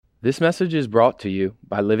This message is brought to you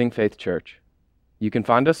by Living Faith Church. You can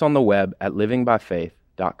find us on the web at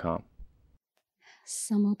livingbyfaith.com.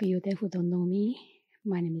 Some of you that who don't know me,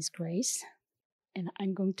 my name is Grace, and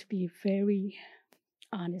I'm going to be very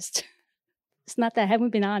honest. It's not that I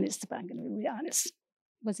haven't been honest, but I'm going to be really honest.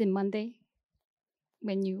 Was it Monday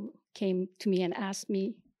when you came to me and asked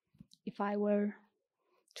me if I were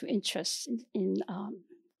to interest in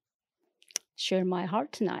share my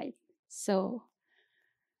heart tonight? So,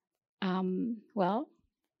 well,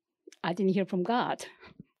 I didn't hear from God,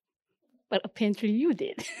 but apparently you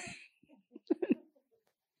did.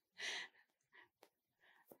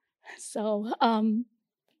 So,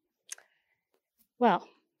 well,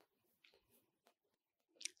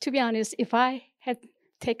 to be honest, if I had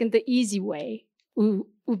taken the easy way,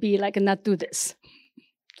 would be like not do this.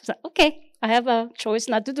 So, okay, I have a choice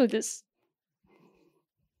not to do this.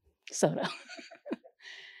 Sort of.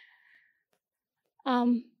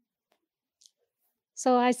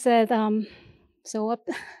 So I said, so what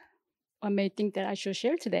I may think that I should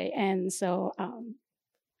share today. And so,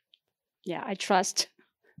 I trust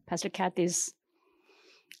Pastor Kathy's,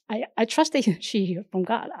 I trust that she heard from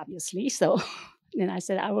God, obviously. So then I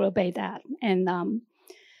said, I will obey that. And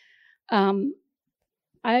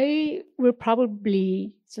I will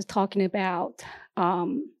probably just talking about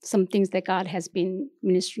some things that God has been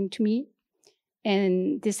ministering to me.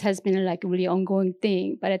 And this has been like a really ongoing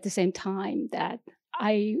thing, but at the same time that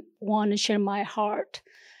I want to share my heart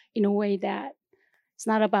in a way that it's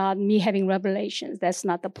not about me having revelations. That's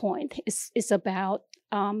not the point. It's about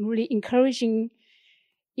really encouraging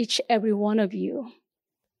each every one of you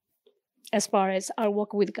as far as our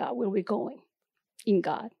walk with God, where we're going in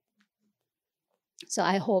God. So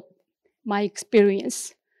I hope my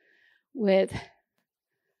experience with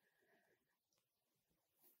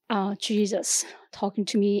Jesus talking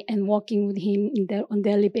to me and walking with him on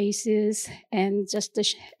daily basis, and just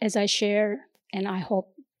as I share, and I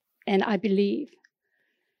hope and I believe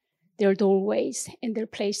there are doorways and there are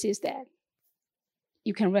places that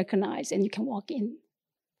you can recognize and you can walk in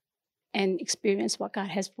and experience what God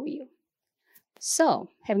has for you. So,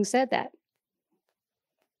 having said that,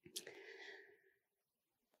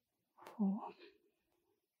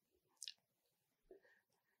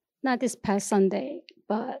 not this past Sunday,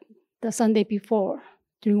 but the Sunday before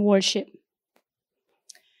during worship.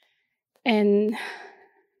 And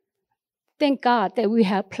thank God that we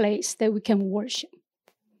have a place that we can worship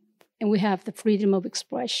and we have the freedom of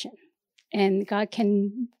expression. And God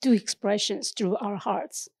can do expressions through our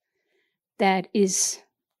hearts that is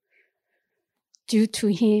due to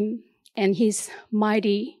him and his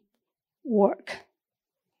mighty work,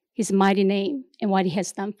 his mighty name, and what he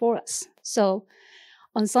has done for us. So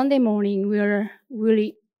on Sunday morning, we're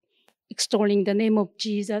really extolling the name of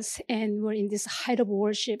Jesus, and we're in this height of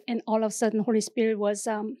worship, and all of a sudden, Holy Spirit was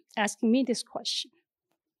asking me this question.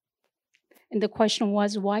 And the question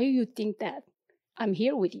was, why do you think that I'm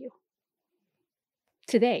here with you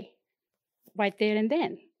today, right there and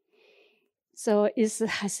then? So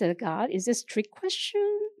I said, God, is this a trick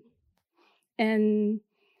question? And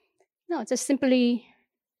no, just simply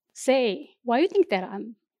say, why do you think that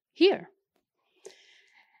I'm here?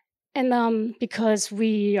 And because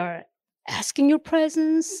we are asking your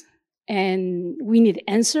presence and we need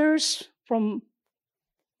answers from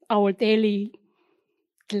our daily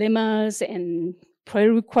dilemmas and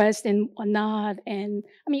prayer requests and whatnot. And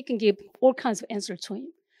I mean, you can give all kinds of answers to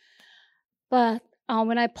him. But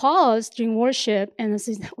when I paused during worship and I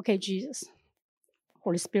said, okay, Jesus,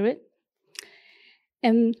 Holy Spirit,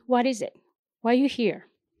 and what is it? Why are you here?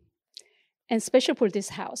 And especially for this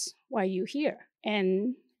house, why are you here?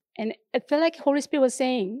 And I felt like Holy Spirit was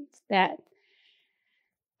saying that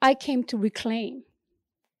I came to reclaim,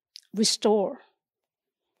 restore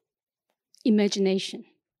imagination.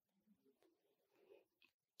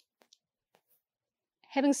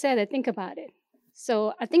 Having said that, think about it.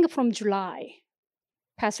 So I think from July,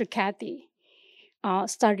 Pastor Kathy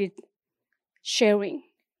started sharing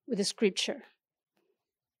with the scripture,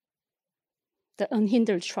 the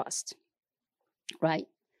unhindered trust, right?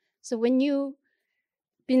 So when you've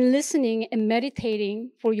been listening and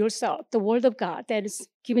meditating for yourself, the word of God that is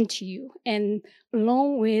given to you, and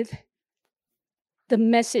along with the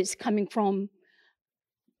message coming from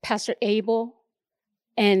Pastor Abel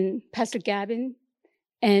and Pastor Gavin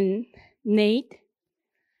and Nate,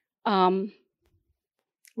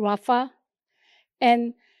 Rafa,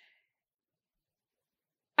 and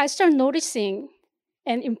I started noticing,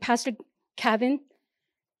 and in Pastor Kevin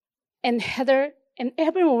and Heather and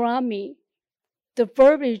everyone around me, the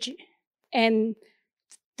verbiage and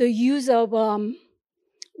the use of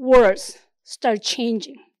words start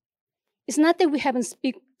changing. It's not that we haven't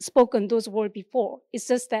spoken those words before. It's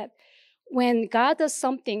just that when God does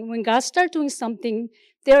something, when God starts doing something,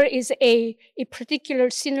 there is a particular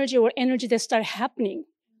synergy or energy that starts happening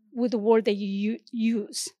with the word that you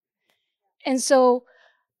use. And so,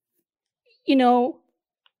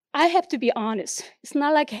 I have to be honest. It's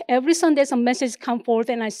not like every Sunday some message come forth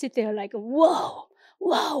and I sit there like, whoa,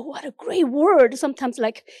 what a great word. Sometimes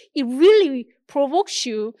like it really provokes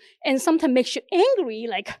you and sometimes makes you angry.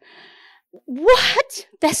 Like, what?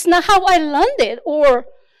 That's not how I learned it. Or,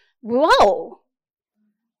 wow,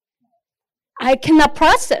 I cannot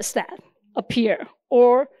process that up here.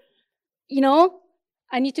 Or,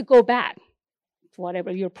 I need to go back to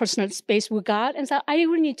whatever your personal space with God. And so I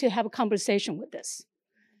really need to have a conversation with this.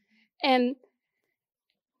 And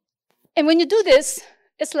when you do this,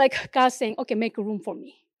 it's like God saying, okay, make a room for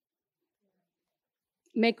me.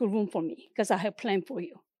 Make a room for me because I have a plan for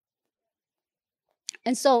you.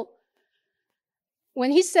 And so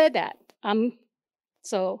when he said that,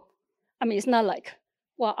 it's not like,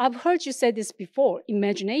 well, I've heard you say this before,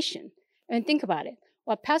 imagination. And think about it.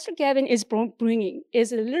 What Pastor Gavin is bringing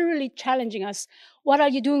is literally challenging us. What are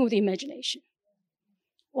you doing with imagination?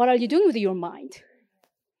 What are you doing with your mind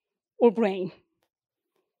or brain?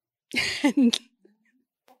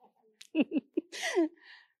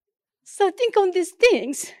 So think on these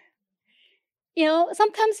things.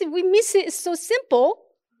 Sometimes if we miss it, it's so simple,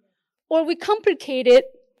 or we complicate it,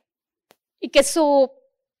 it gets so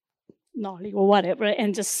gnarly or whatever,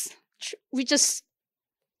 and we just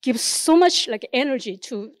give so much like energy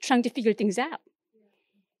to trying to figure things out.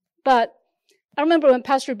 But I remember when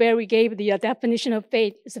Pastor Barry gave the definition of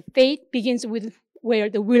faith, is that faith begins with where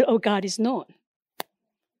the will of God is known.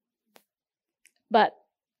 But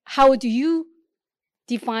how do you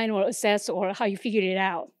define or assess or how you figure it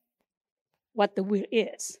out what the will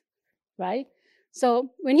is, right?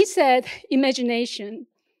 So when he said imagination,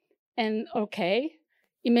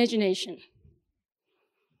 imagination.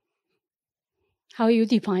 How you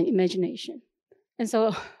define imagination. And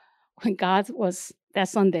so when God was that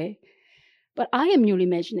Sunday, but I am your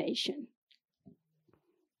imagination.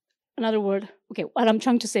 In other words, okay, what I'm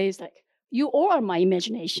trying to say is like, you all are my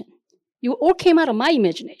imagination. You all came out of my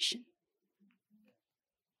imagination.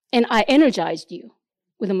 And I energized you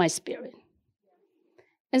with my spirit.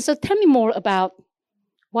 And so tell me more about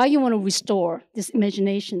why you want to restore this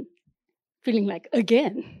imagination, feeling like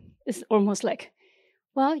again. It's almost like,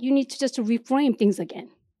 well, you need to just reframe things again.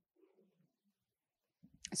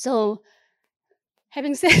 So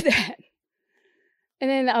having said that,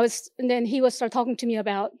 and then he would start talking to me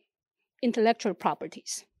about intellectual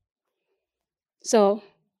properties. So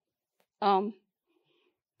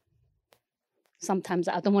sometimes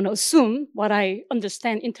I don't want to assume what I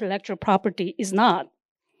understand intellectual property is not.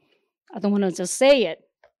 I don't want to just say it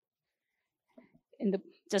in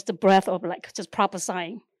just the breath of like just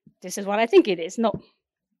prophesying. This is what I think it is. No.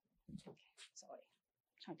 Sorry.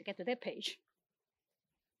 Trying to get to that page.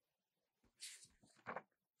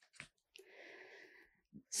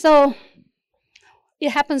 So it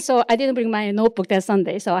happened so I didn't bring my notebook that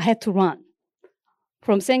Sunday, so I had to run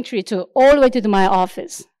from Sanctuary to all the way to my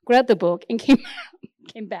office, grab the book, and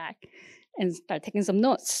came back and started taking some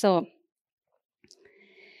notes. So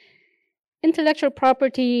intellectual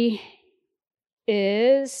property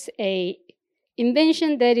is a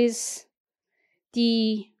invention that is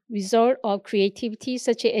the result of creativity,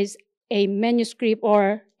 such as a manuscript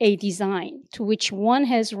or a design to which one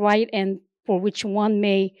has right and for which one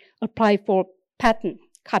may apply for patent,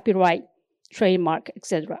 copyright, trademark,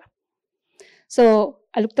 etc. So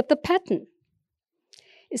I looked up the patent.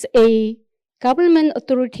 It's a government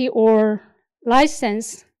authority or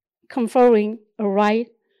license conferring a right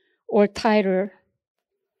or title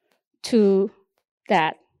to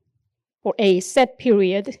that for a set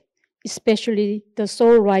period, especially the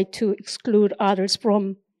sole right to exclude others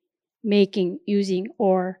from making, using,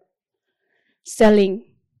 or selling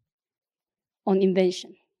on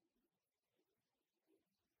invention.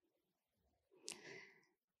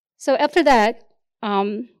 So after that,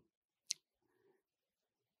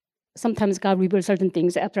 sometimes God reveals certain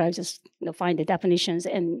things after I just find the definitions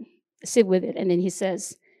and sit with it. And then he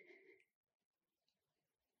says,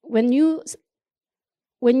 when you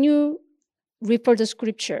refer to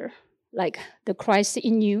scripture, like the Christ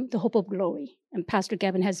in you, the hope of glory, and Pastor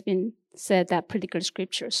Gavin has been said that particular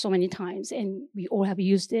scripture so many times, and we all have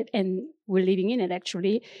used it, and we're living in it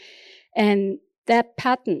actually. And that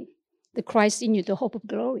pattern, the Christ in you, the hope of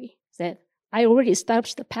glory, that I already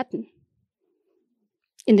established the pattern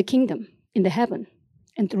in the kingdom, in the heaven,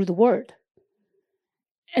 and through the word.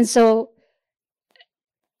 And so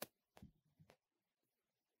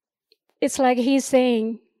it's like he's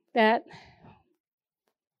saying that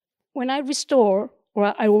when I restore,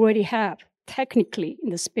 or I already have, technically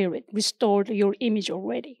in the spirit, restored your image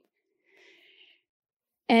already.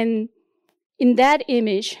 And in that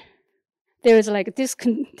image, there is like this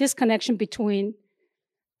disconnection between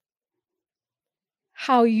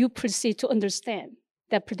how you proceed to understand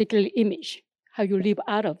that particular image, how you live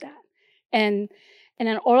out of that. And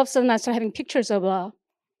then all of a sudden I started having pictures of,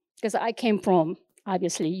 because I came from,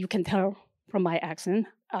 obviously, you can tell from my accent,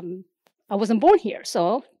 I wasn't born here,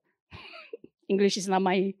 so English is not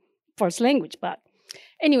my first language. But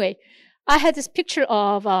anyway, I had this picture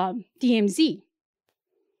of DMZ.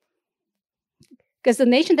 Because the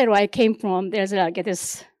nation that I came from, there's like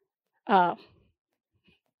this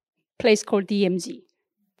place called DMZ,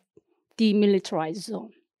 Demilitarized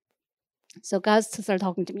Zone. So God started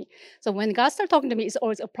talking to me. So when God started talking to me, it's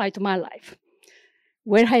always applied to my life.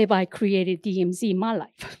 Where have I created DMZ in my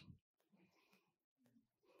life?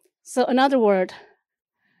 So in other words,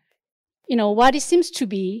 what it seems to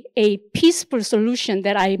be a peaceful solution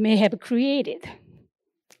that I may have created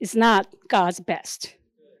is not God's best.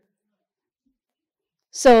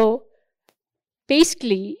 So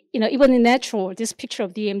basically, even in natural, this picture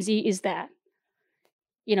of DMZ is that,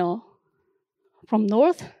 from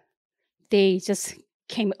north, they just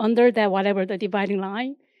came under that, whatever the dividing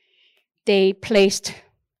line. They placed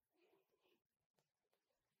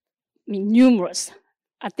numerous.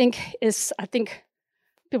 I think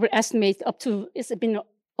people estimate it's been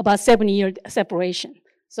about 7-year separation.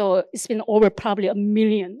 So it's been over probably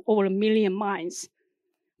over a million mines.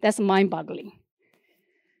 That's mind-boggling.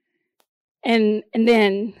 And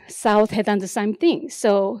then South had done the same thing.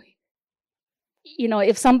 So,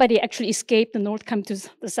 if somebody actually escaped the North, come to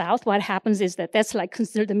the South, what happens is that's like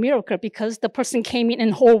considered a miracle because the person came in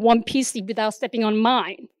and hold one piece without stepping on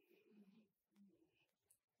mine.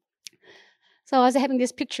 So I was having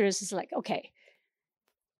these pictures, it's like, okay,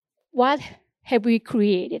 what have we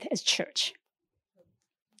created as church?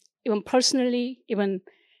 Even personally, even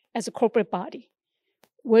as a corporate body,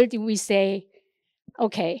 where do we say,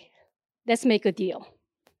 okay, let's make a deal?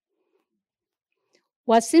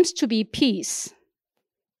 What seems to be peace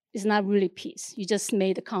is not really peace. You just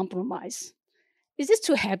made a compromise. Is this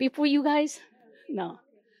too heavy for you guys? No.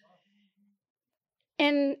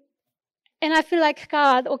 And I feel like,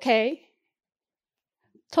 God, okay,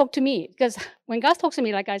 talk to me. Because when God talks to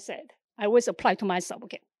me, like I said, I always apply to myself,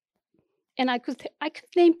 okay. And I could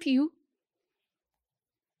name few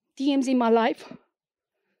DMs in my life.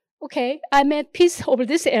 Okay, I made peace over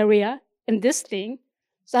this area and this thing,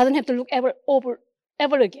 so I don't have to look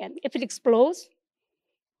ever again. If it explodes,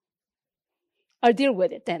 I'll deal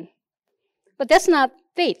with it then. But that's not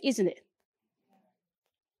faith, isn't it?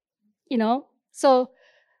 So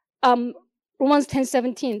Romans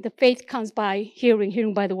 10:17, the faith comes by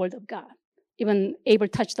hearing by the word of God. Even Abel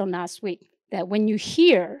touched on last week, that when you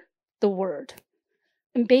hear the word,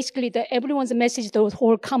 and basically everyone's message, the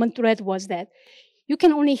whole common thread was that you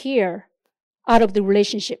can only hear out of the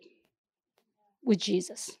relationship with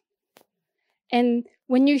Jesus. And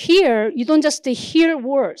when you hear, you don't just hear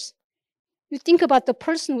words. You think about the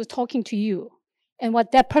person who's talking to you and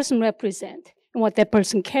what that person represents and what that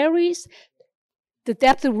person carries, the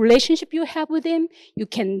depth of relationship you have with him. You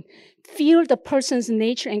can feel the person's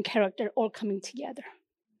nature and character all coming together.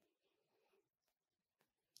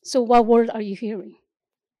 So what word are you hearing?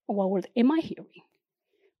 Or what word am I hearing?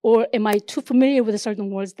 Or am I too familiar with certain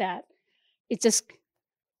words that it just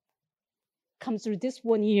comes through this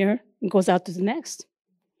one ear and goes out to the next?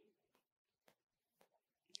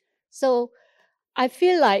 So I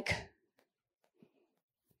feel like,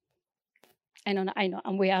 I know,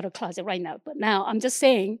 I'm way out of closet right now, but now I'm just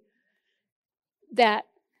saying that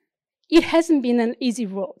it hasn't been an easy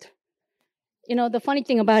road. The funny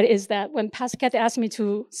thing about it is that when Pastor Kathy asked me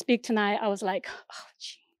to speak tonight, I was like, oh,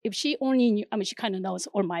 gee, if she only knew, she kind of knows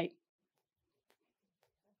all my,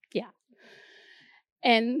 yeah.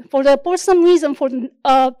 And for some reason, for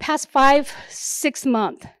the past 5-6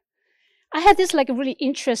 months, I had this like really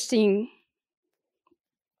interesting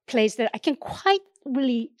place that I can quite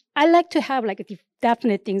really, I like to have like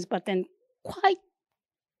definite things, but then quite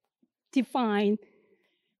define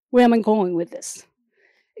where am I going with this.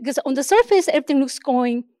 Because on the surface, everything looks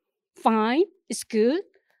going fine, it's good.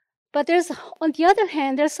 But on the other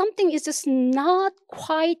hand, there's something is just not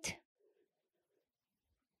quite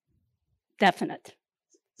definite.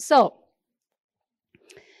 So,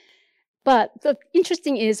 but the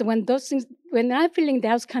interesting is when I'm feeling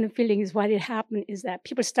those kind of feelings, what it happened is that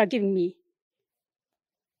people start giving me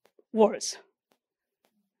words.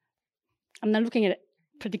 I'm not looking at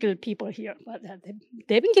particular people here, but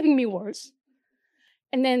they've been giving me words.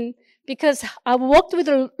 And then because I walked with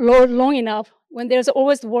the Lord long enough, when there's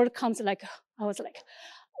always the word comes, like I was like,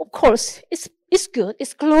 of course, it's good,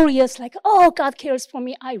 it's glorious. Like, oh, God cares for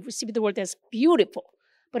me. I received the word that's beautiful.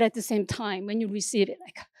 But at the same time, when you receive it,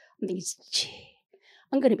 like I'm thinking, gee,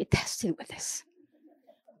 I'm going to be tested with this,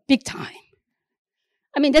 big time.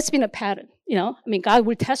 I mean, that's been a pattern, you know. I mean, God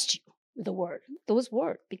will test you with the word, those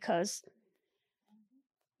words,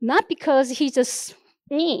 not because He just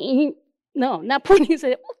no, not pointing and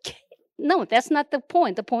say, okay. No, that's not the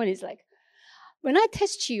point. The point is like, when I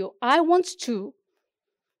test you, I want to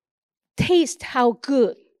taste how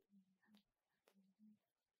good,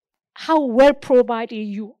 how well provided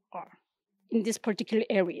you are in this particular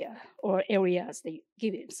area or areas they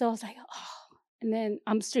give it. So I was like, oh, and then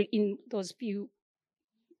I'm still in those few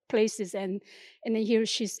places, and then here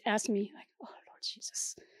she's asked me, like, oh Lord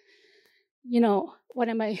Jesus, you know, what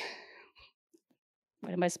am I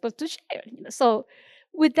supposed to share? You know, so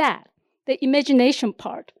with that, the imagination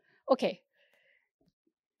part, okay,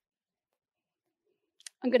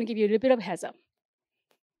 I'm going to give you a little bit of heads up.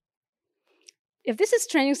 If this is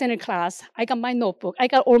training center class, I got my notebook, I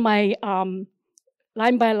got all my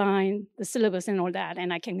line by line, the syllabus and all that,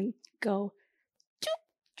 and I can go doop,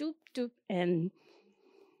 doop, doop, and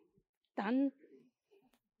done.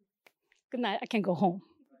 Good night, I can go home.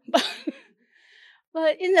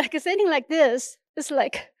 But in like a setting like this, it's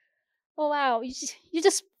like, oh wow, you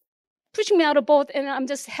just pushing me out of boat, and I'm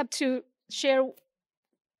just have to share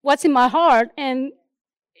what's in my heart, and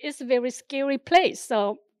it's a very scary place.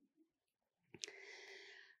 So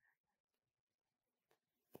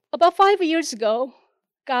about 5 years ago,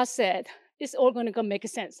 God said, it's all going to make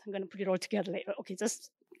sense. I'm going to put it all together later. Okay,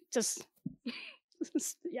 just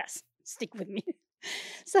yes, stick with me.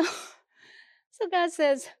 So God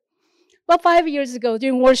says, about 5 years ago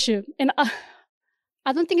during worship, and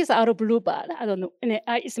I don't think it's out of blue, but I don't know, and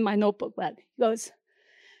it's in my notebook, but he goes,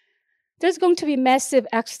 there's going to be massive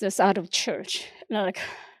exodus out of church. And I'm like,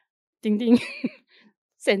 ding, ding,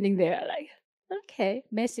 sending there, like, okay,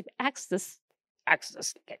 massive exodus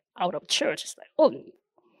get out of church. It's like, oh, I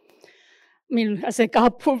mean, I said,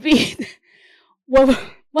 God forbid. Well,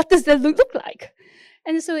 what does that look like?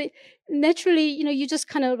 And so naturally, you know, you just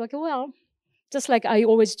kind of like, well, just like I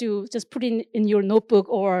always do, just put it in your notebook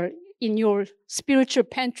or in your spiritual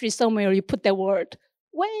pantry somewhere, you put that word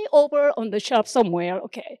way over on the shelf somewhere,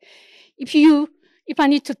 okay. If I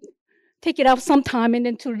need to take it out sometime and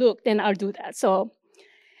then to look, then I'll do that. So,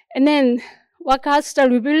 and then what God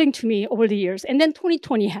started revealing to me over the years, and then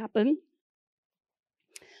 2020 happened.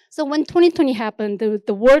 So when 2020 happened,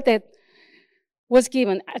 the word that was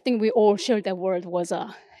given, I think we all shared that word, was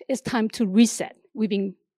it's time to reset. We've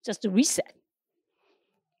been just a reset.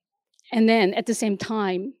 And then at the same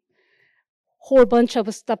time, whole bunch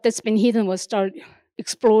of stuff that's been hidden will start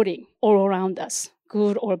exploding all around us,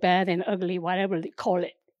 good or bad and ugly, whatever they call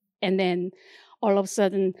it. And then all of a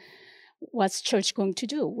sudden, what's church going to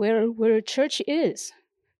do? Where church is?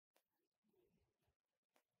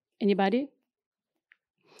 Anybody?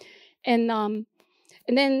 And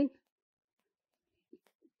then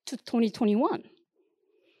to 2021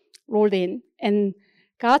 rolled in, and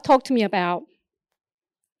God talked to me about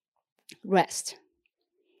rest.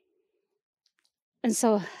 And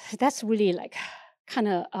so that's really like kind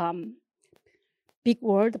of big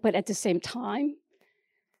word, but at the same time,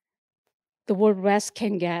 the word rest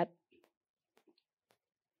can get,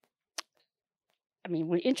 I mean,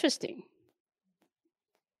 really interesting.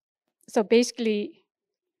 So basically,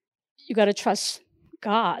 you got to trust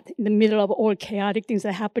God in the middle of all chaotic things that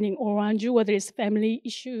are happening all around you, whether it's family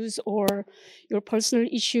issues or your personal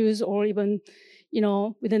issues or even, you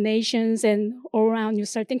know, with the nations and all around. You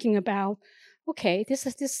start thinking about, okay,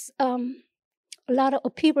 this a lot of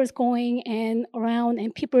upheaval is going and around,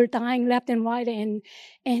 and people are dying left and right, and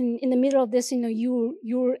in the middle of this, you know,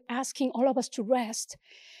 you're asking all of us to rest,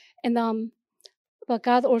 and but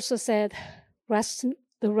God also said, rest.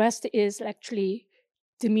 The rest is actually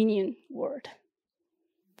dominion word.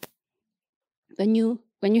 When you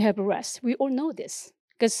have rest, we all know this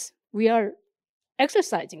because we are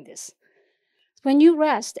exercising this. When you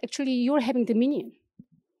rest, actually you're having dominion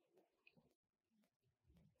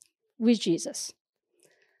with Jesus.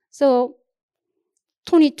 So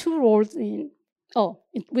 22 rolled in,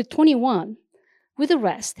 with 21, with the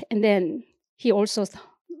rest. And then he also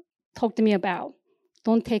talked to me about,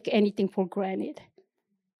 don't take anything for granted.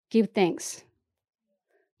 Give thanks.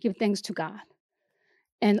 Give thanks to God.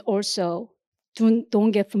 And also,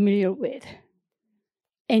 don't get familiar with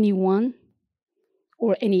anyone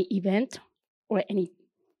or any event or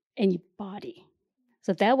anybody.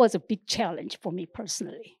 So that was a big challenge for me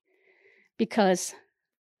personally, because,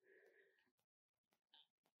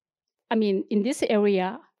 I mean, in this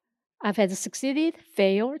area, I've had succeeded,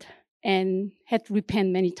 failed, and had to repent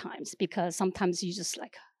many times, because sometimes you just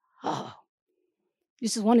like, oh, you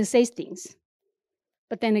just want to say things.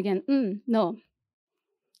 But then again, no,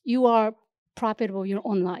 you are profitable in your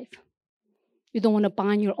own life. You don't want to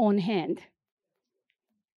bind your own hand.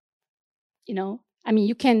 You know, I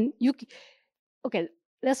mean, okay,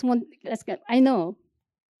 I know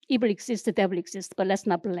evil exists, the devil exists, but let's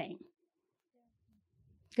not blame.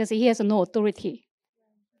 Because he has no authority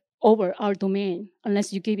over our domain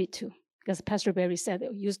unless you give it to. Because Pastor Barry said,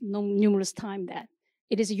 used numerous times, that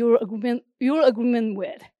it is your agreement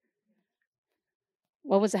with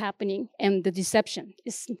what was happening, and the deception.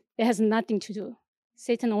 It has nothing to do.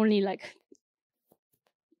 Satan only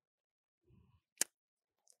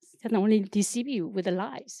deceive you with the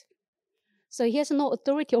lies. So he has no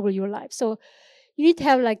authority over your life. So you need to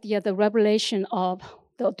have the revelation of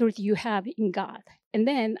the authority you have in God. And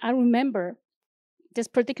then I remember this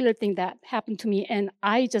particular thing that happened to me, and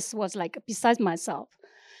I just was beside myself.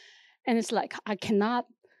 And it's I cannot,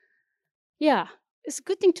 it's a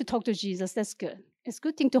good thing to talk to Jesus. That's good. It's a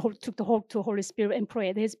good thing to talk to Holy Spirit and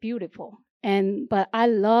pray. It's beautiful. But I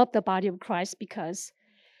love the body of Christ, because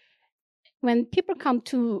when people come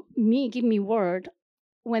to me, give me word,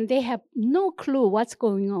 when they have no clue what's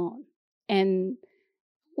going on, and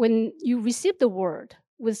when you receive the word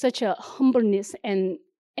with such a humbleness and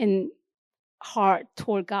heart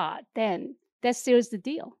toward God, then that seals the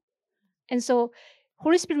deal. And so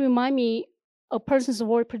Holy Spirit remind me a person's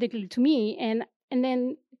word, particularly to me, and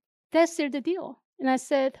then that sealed the deal. And I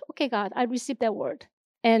said, okay, God, I received that word.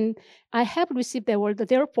 And I have received that word,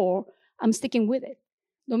 therefore I'm sticking with it.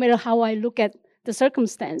 No matter how I look at the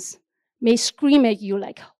circumstance, may scream at you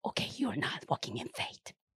okay, you're not walking in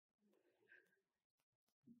faith.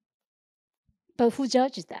 But who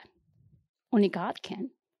judges that? Only God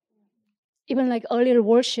can. Even earlier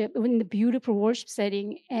worship, in the beautiful worship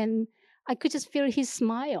setting, and I could just feel his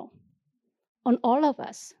smile on all of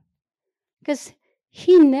us. Because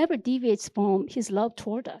he never deviates from his love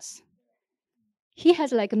toward us. He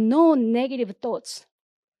has no negative thoughts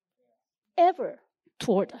ever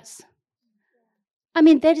toward us. I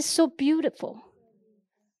mean, that is so beautiful.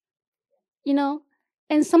 You know?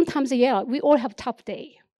 And sometimes, we all have tough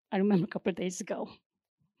day. I remember a couple of days ago,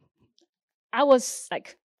 I was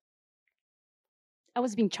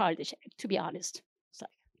being childish, to be honest. It's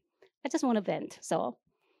I just want to vent. So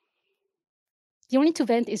the only to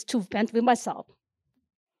vent is to vent with myself.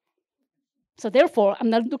 So therefore, I'm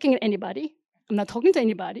not looking at anybody. I'm not talking to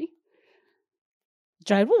anybody.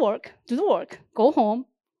 Drive to work, do the work, go home,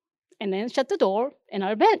 and then shut the door, and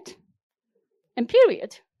I'll vent. And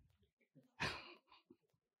period.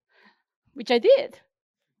 Which I did.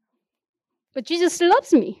 But Jesus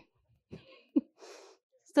loves me.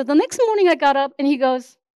 So the next morning I got up and he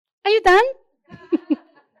goes, are you done?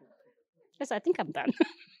 I said, I think I'm done.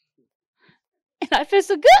 And I feel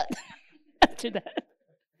so good after that.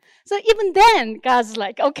 So even then, God's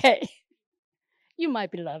okay, you might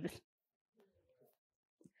be loved.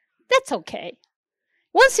 That's okay.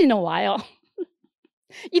 Once in a while.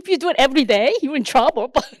 If you do it every day, you're in trouble.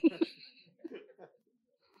 But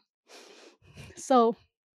so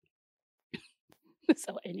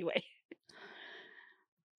anyway.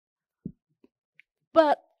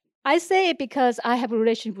 But I say it because I have a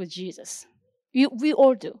relationship with Jesus. We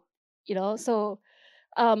all do, so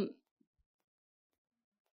okay,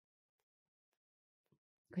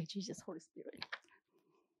 Jesus, Holy Spirit.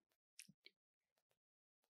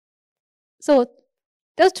 So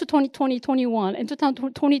that's 2020, 2021, and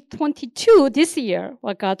 2022, this year,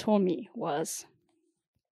 what God told me was,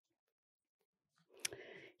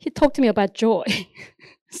 he talked to me about joy.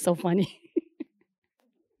 So funny.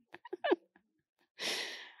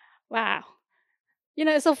 Wow.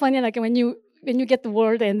 It's so funny, when you get the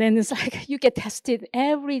word, and then it's you get tested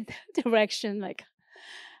every direction,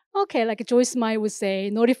 okay, Joyce Meyer would say,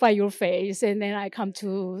 notify your face, and then I come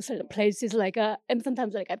to certain places, and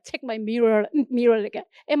sometimes I check my mirror,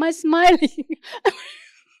 am I smiling?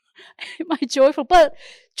 Am I joyful? But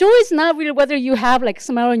joy is not really whether you have a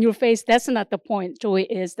smile on your face. That's not the point. Joy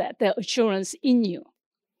is that the assurance in you.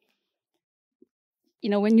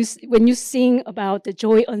 When you sing about the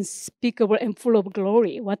joy unspeakable and full of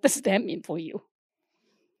glory, what does that mean for you?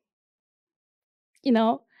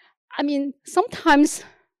 I mean, sometimes,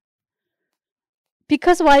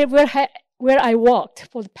 because where I walked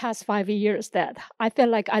for the past 5 years, that I felt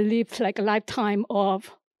like I lived a lifetime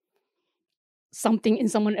of something in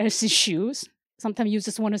someone else's shoes. Sometimes you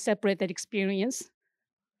just want to separate that experience.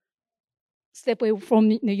 step away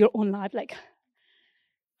from your own life. Like,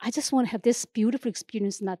 I just want to have this beautiful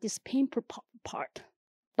experience, not this painful part.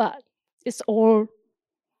 But it's all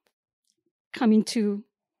coming to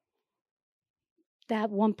that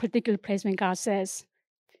one particular place when God says,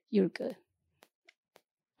 "You're good.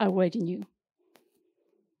 I already knew."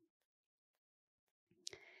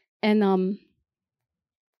 And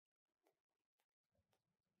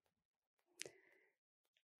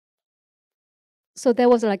so that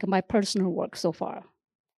was like my personal work so far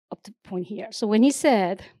up to the point here. So when he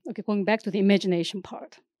said, okay, going back to the imagination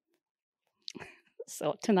part.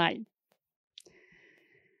 So tonight,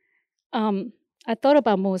 I thought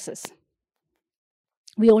about Moses.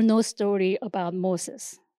 We all know a story about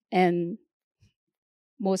Moses and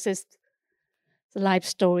Moses' life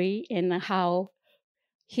story and how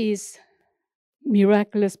his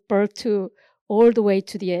miraculous birth to all the way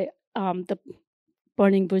to the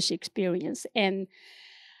burning bush experience. And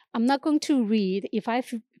I'm not going to read. If I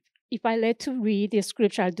let to read the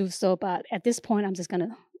scripture, I'll do so. But at this point, I'm just going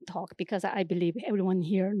to talk because I believe everyone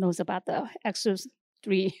here knows about the Exodus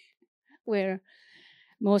 3, where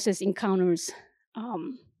Moses encounters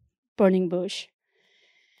burning bush.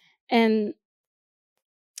 And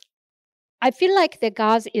I feel like that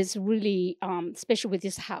God is really, especially with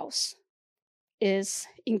this house, is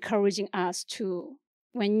encouraging us to,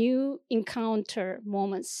 when you encounter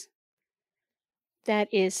moments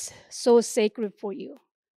that is so sacred for you,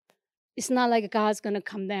 it's not like God's going to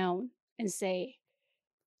come down and say,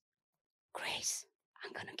 Grace,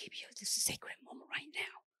 I'm going to give you this sacred moment right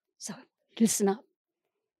now. So listen up,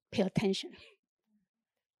 pay attention.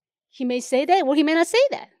 He may say that, or he may not say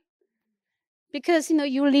that. Because,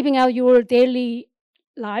 you're living out your daily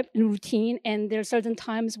life routine, and there are certain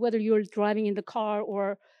times, whether you're driving in the car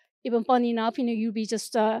or even funny enough, you'll be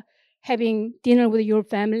just having dinner with your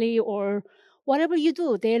family or whatever you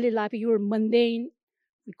do, daily life, your mundane,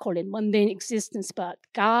 we call it mundane existence, but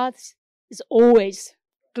God is always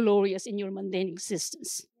glorious in your mundane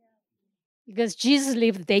existence. Because Jesus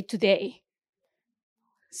lived day to day,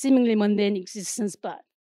 seemingly mundane existence, but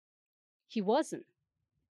he wasn't.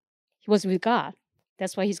 He was with God.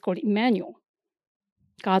 That's why he's called Emmanuel.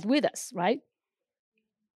 God with us, right?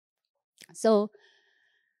 So,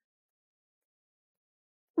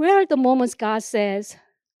 where are the moments God says,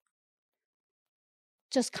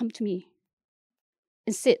 just come to me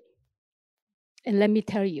and sit and let me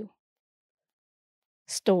tell you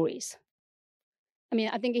stories? I mean,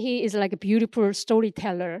 I think he is like a beautiful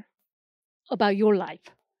storyteller about your life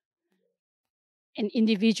and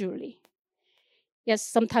individually. Yes,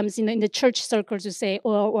 sometimes in the church circles you say,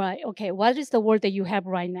 oh, right, okay, what is the word that you have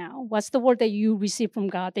right now? What's the word that you receive from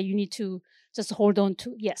God that you need to just hold on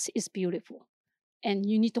to? Yes, it's beautiful. And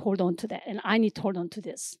you need to hold on to that. And I need to hold on to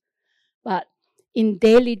this. But in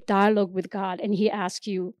daily dialogue with God, and he asks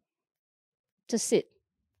you to sit.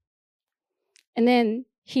 And then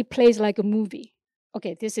he plays like a movie.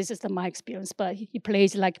 Okay, this is just my experience, but he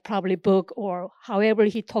plays like probably a book or however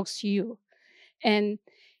he talks to you. And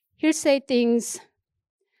he'll say things.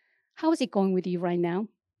 How is it going with you right now?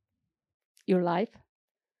 Your life?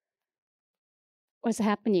 What's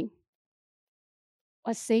happening?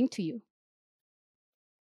 What's saying to you?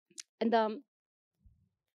 And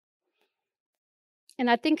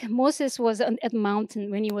I think Moses was at the mountain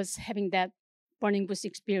when he was having that burning bush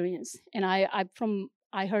experience. And I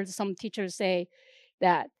heard some teachers say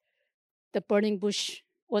that the burning bush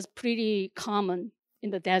was pretty common in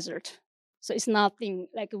the desert. So it's nothing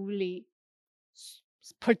like really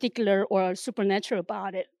particular or supernatural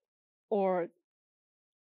about it. Or,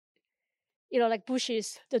 like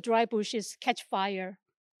bushes, the dry bushes catch fire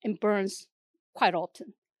and burns quite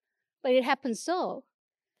often. But it happens so.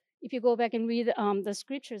 If you go back and read the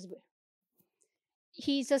scriptures,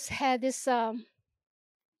 he just had this, the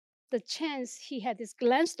chance he had this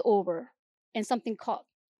glanced over and something caught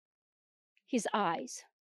his eyes.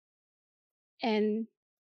 And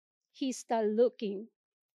he started looking.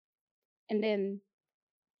 And then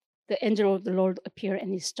the angel of the Lord appeared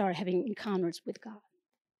and he started having encounters with God.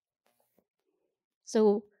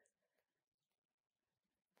 So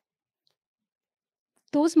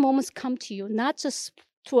those moments come to you, not just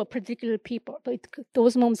to a particular people, but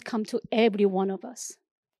those moments come to every one of us.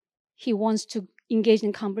 He wants to engage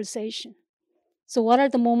in conversation. So what are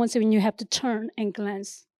the moments when you have to turn and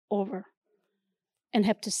glance over and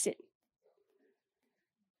have to sit?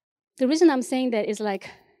 The reason I'm saying that is like,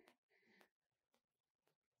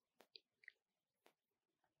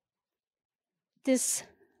 this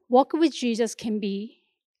walk with Jesus can be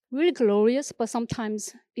really glorious, but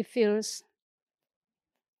sometimes it feels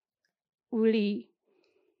really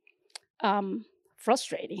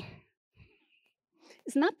frustrating.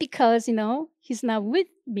 It's not because, he's not with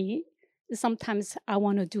me. Sometimes I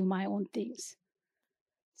want to do my own things.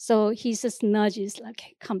 So he just nudges, like,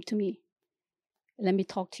 hey, come to me. Let me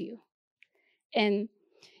talk to you. And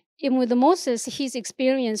even with Moses, his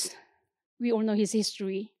experience, we all know his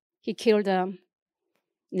history. He killed the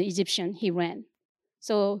Egyptian, he ran.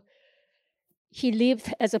 So he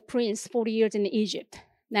lived as a prince 40 years in Egypt.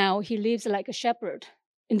 Now he lives like a shepherd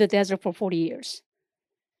in the desert for 40 years.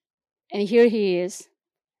 And here he is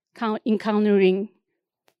encountering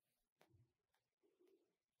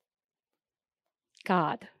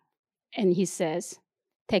God. And he says,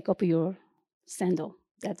 take up your sandal.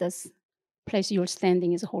 That this place you're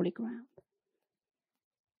standing is holy ground.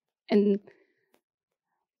 And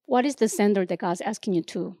what is the sandal that God's asking you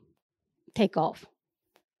to take off?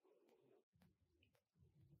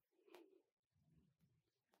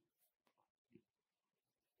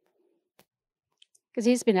 Because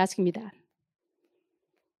he's been asking me that.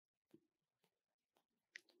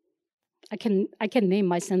 I can name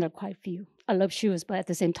my sandal quite a few. I love shoes, but at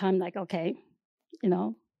the same time, like, okay,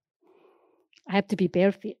 I have to be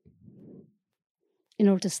barefoot in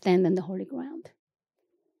order to stand on the holy ground.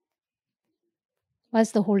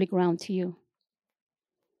 What's the holy ground to you?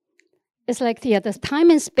 It's like the time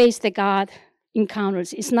and space that God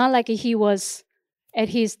encounters. It's not like he was at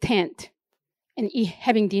his tent and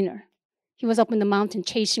having dinner. He was up in the mountain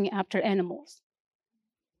chasing after animals.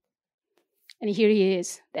 And here he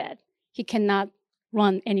is, that he cannot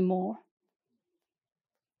run anymore.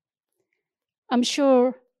 I'm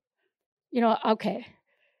sure, okay.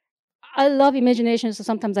 I love imagination, so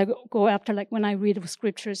sometimes I go after, like when I read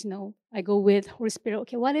scriptures, I go with Holy Spirit.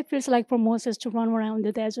 Okay, what it feels like for Moses to run around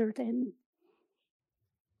the desert, and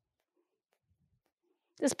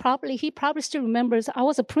he probably still remembers I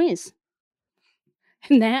was a prince.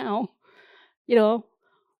 And now,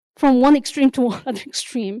 from one extreme to another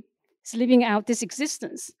extreme, he's living out this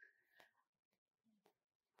existence.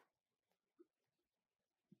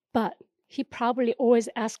 But he probably always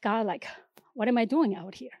asks God, like, what am I doing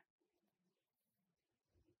out here?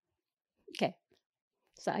 Okay.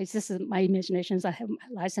 So this is my imaginations. I have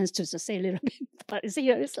my license to just say a little bit. But it's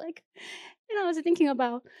like, I was thinking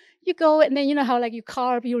about, you go and then how like you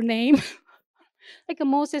carve your name. Like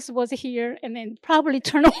Moses was here and then probably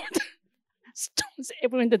turn over the stones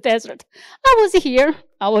everywhere in the desert. I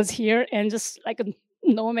was here and just like a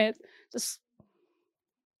nomad, just.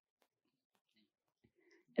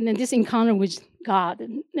 And then this encounter with God,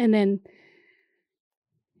 and then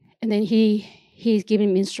he's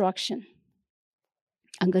giving me instruction.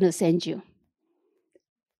 I'm going to send you.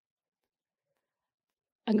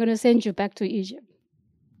 I'm going to send you back to Egypt.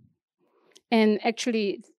 And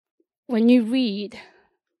actually, when you read,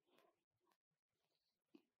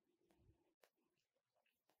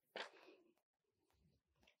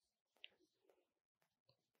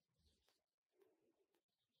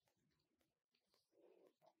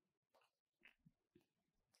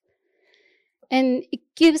 and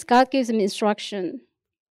God gives him instruction.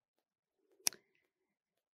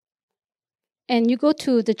 And you go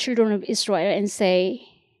to the children of Israel and say,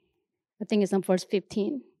 I think it's in verse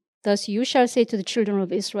 15. Thus you shall say to the children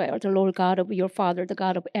of Israel, the Lord God of your father, the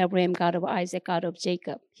God of Abraham, God of Isaac, God of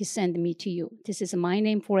Jacob, he sent me to you. This is my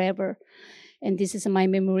name forever, and this is my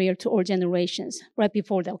memorial to all generations. Right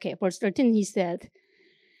before that, okay, verse 13, he said,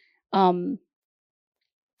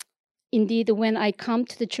 indeed, when I come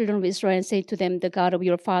to the children of Israel and say to them, the God of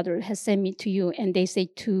your father has sent me to you, and they say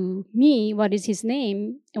to me, what is his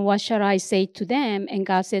name? And what shall I say to them? And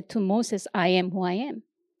God said to Moses, I am who I am.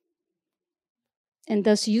 And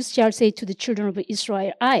thus you shall say to the children of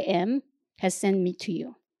Israel, I am, has sent me to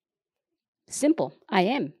you. Simple, I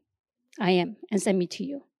am, and sent me to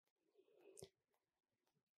you.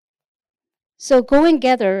 So go and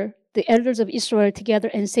gather the elders of Israel together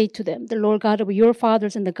and say to them, the Lord God of your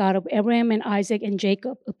fathers and the God of Abraham and Isaac and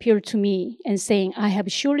Jacob appeared to me and saying, I have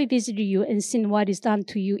surely visited you and seen what is done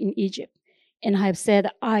to you in Egypt. And I have said,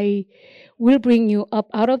 I will bring you up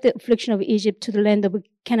out of the affliction of Egypt to the land of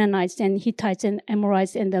Canaanites and Hittites and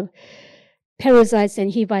Amorites and the Perizzites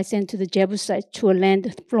and Hivites and to the Jebusites, to a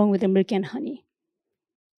land flowing with milk and honey.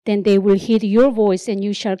 Then they will hear your voice, and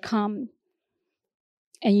you shall come,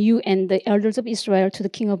 and you and the elders of Israel, to the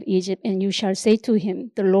king of Egypt, and you shall say to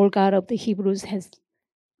him, the Lord God of the Hebrews has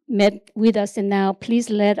met with us, and now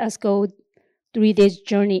please let us go 3 days'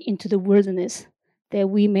 journey into the wilderness, that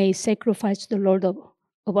we may sacrifice to the Lord of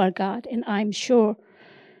our God. And I'm sure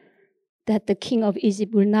that the king of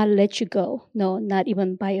Egypt will not let you go, no, not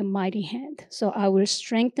even by a mighty hand. So I will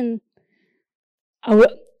strengthen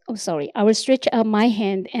I will stretch out my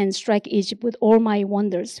hand and strike Egypt with all my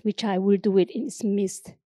wonders, which I will do it in its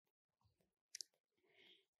midst.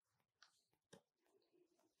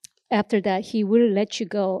 After that, he will let you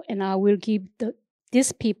go, and I will give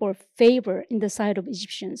this people favor in the sight of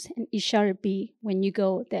Egyptians. And it shall be when you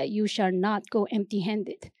go that you shall not go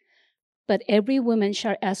empty-handed, but every woman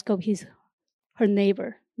shall ask of her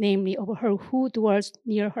neighbor, namely of her who dwells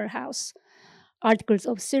near her house, articles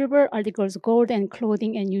of silver, articles of gold, and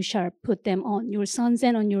clothing, and you shall put them on your sons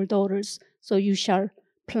and on your daughters, so you shall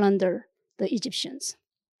plunder the Egyptians.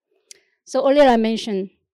 So earlier I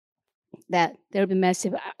mentioned that there will be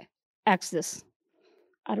massive exodus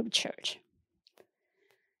out of church.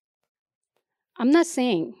 I'm not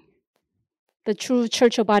saying the true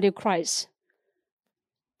church or body of Christ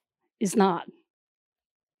is not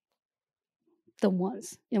the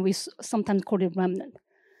ones, and we sometimes call it remnant.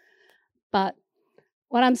 But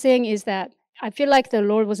what I'm saying is that I feel like the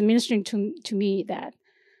Lord was ministering to me that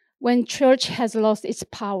when church has lost its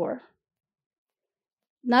power,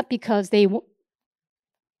 not because they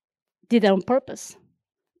did it on purpose,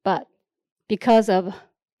 but because of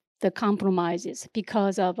the compromises,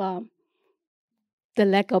 because of the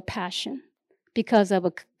lack of passion, because of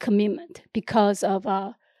a commitment, because of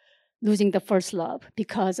losing the first love,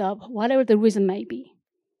 because of whatever the reason may be.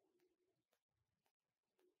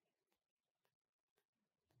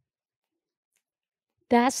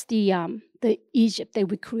 That's the Egypt that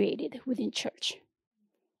we created within church.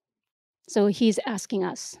 So he's asking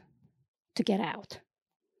us to get out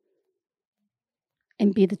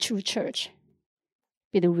and be the true church,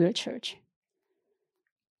 be the real church.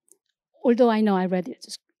 Although I know I read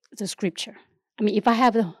the scripture. I mean, if I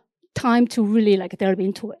have the time to really delve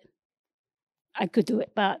into it, I could do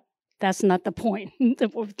it, but that's not the point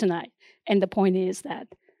of tonight. And the point is that,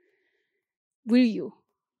 will you,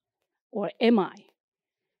 or am I,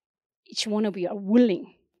 each one of you are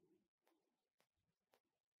willing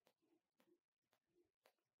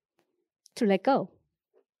to let go?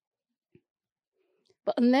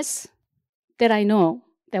 But unless that I know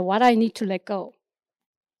that what I need to let go,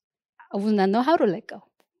 I will not know how to let go.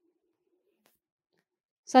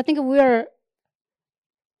 So I think we are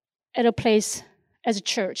at a place as a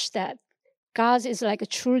church that God is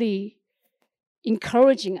truly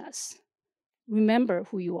encouraging us. Remember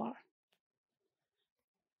who you are.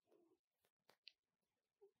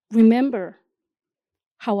 Remember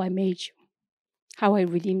how I made you, how I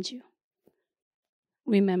redeemed you.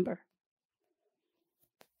 Remember.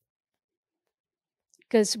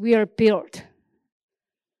 Because we are built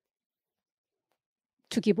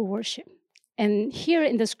to give worship. And here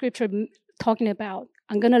in the scripture talking about,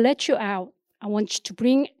 I'm going to let you out. I want you to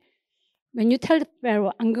bring, when you tell the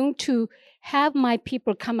Pharaoh, I'm going to have my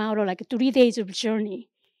people come out of 3 days of journey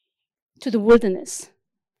to the wilderness.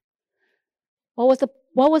 What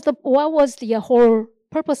was the whole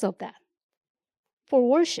purpose of that? For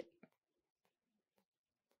worship.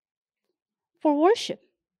 For worship.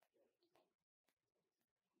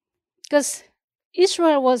 Because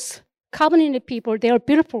Israel was covenanted people, they are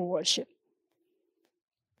built for worship.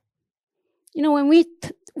 You know, when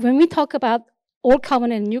we talk about Old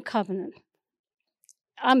Covenant and New Covenant,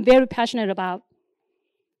 I'm very passionate about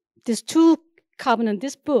these two covenants,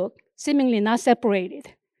 this book, seemingly not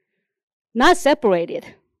separated. Not separated.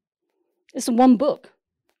 It's one book.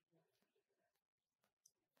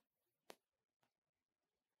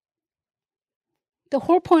 The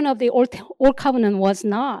whole point of the Old Covenant was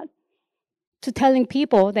not to telling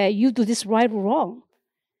people that you do this right or wrong.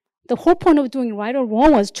 The whole point of doing right or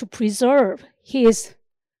wrong was to preserve his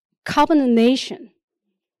covenant nation.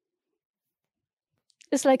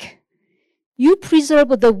 It's like you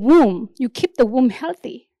preserve the womb, you keep the womb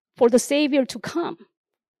healthy for the Savior to come.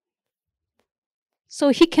 So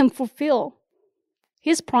he can fulfill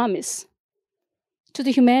his promise to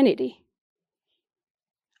the humanity.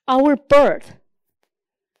 Our birth,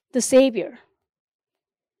 the Savior,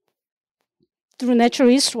 through natural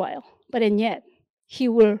Israel, but and yet he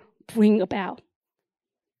will bring about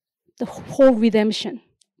the whole redemption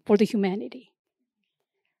for the humanity.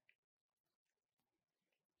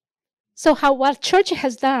 So what church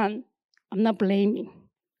has done, I'm not blaming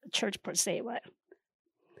the church per se,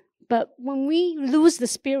 but when we lose the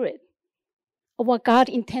spirit of what God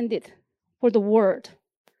intended for the world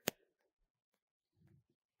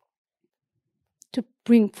to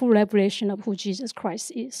bring full revelation of who Jesus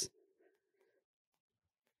Christ is.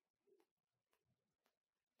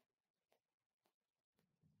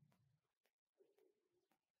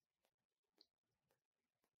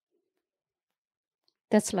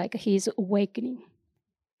 That's his awakening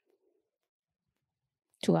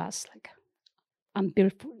to us.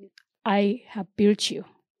 I have built you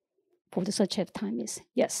for such a time as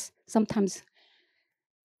yes. Sometimes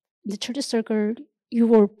in the church circle, you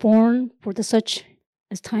were born for such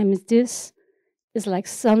a time as this. It's like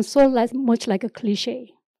sounds so much like a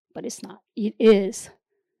cliche, but it's not. It is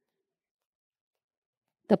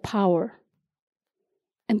the power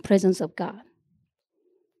and presence of God.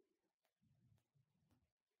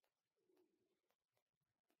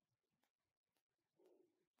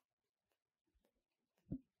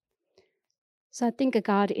 So I think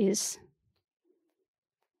God is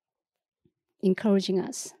encouraging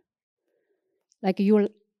us. Like you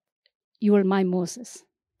are my Moses.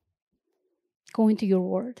 Go into your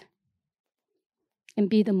word and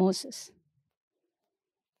be the Moses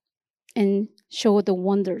and show the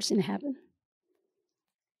wonders in heaven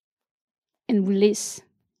and release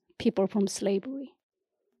people from slavery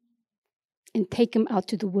and take them out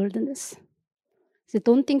to the wilderness. So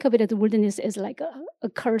don't think of it as the wilderness as like a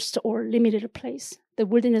cursed or limited place. The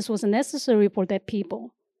wilderness was necessary for that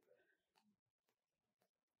people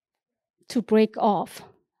to break off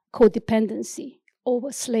codependency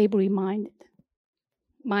over slavery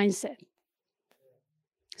mindset.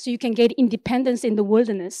 So you can get independence in the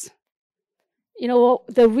wilderness. You know,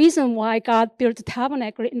 the reason why God built the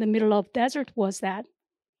tabernacle in the middle of desert was that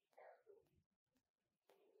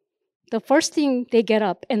the first thing they get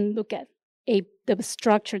up and look at the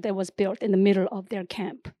structure that was built in the middle of their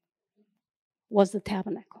camp was the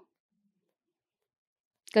tabernacle.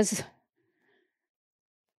 Because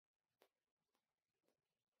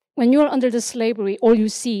when you're under the slavery, all you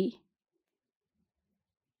see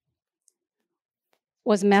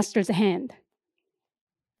was master's hand,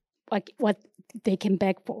 like what they can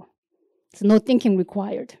beg for. There's no thinking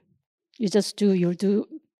required. You just do your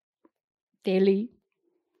daily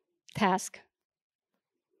task.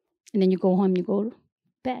 And then you go home, you go to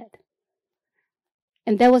bed.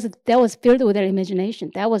 And that was filled with their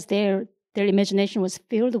imagination. That was their imagination was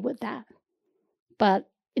filled with that. But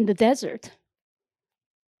in the desert,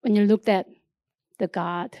 when you looked at the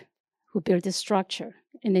God who built this structure,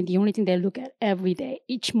 and then the only thing they look at every day,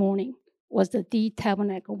 each morning, was the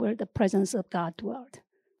tabernacle where the presence of God dwelt.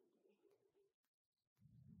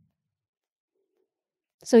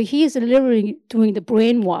 So he is literally doing the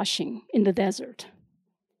brainwashing in the desert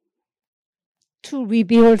to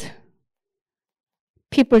rebuild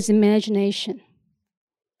people's imagination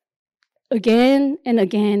again and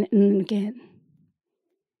again and again.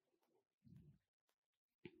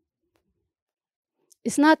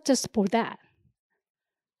 It's not just for that.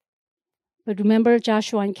 But remember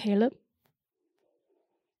Joshua and Caleb?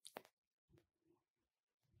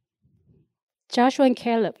 Joshua and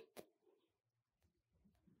Caleb,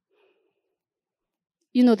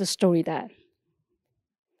 you know the story that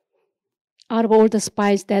out of all the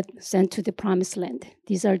spies that sent to the promised land,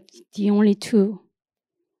 these are the only two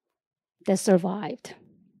that survived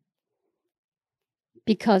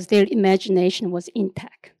because their imagination was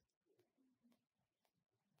intact.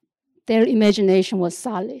 Their imagination was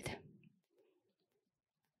solid.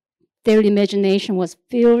 Their imagination was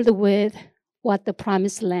filled with what the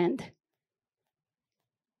promised land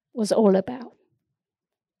was all about.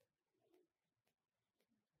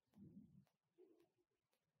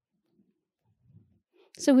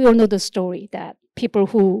 So we all know the story that people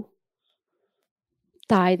who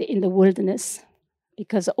died in the wilderness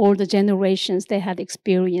because all the generations they had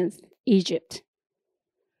experienced Egypt,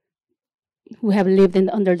 who have lived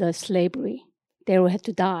under the slavery, they all had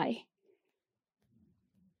to die.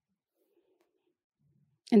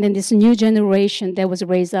 And then this new generation that was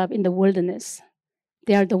raised up in the wilderness,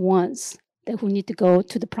 they are the ones who need to go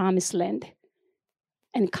to the promised land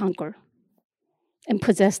and conquer and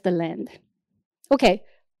possess the land. Okay.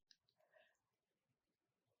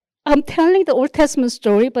 I'm telling the Old Testament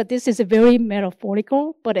story, but this is very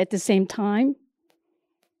metaphorical, but at the same time,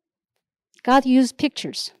 God used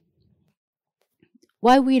pictures.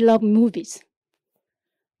 Why we love movies.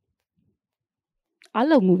 I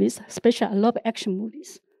love movies, especially I love action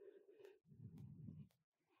movies.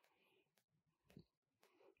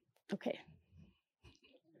 Okay.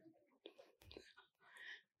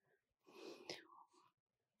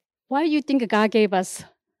 Why do you think God gave us?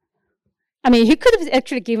 I mean, he could have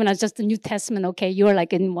actually given us just the New Testament. Okay, you're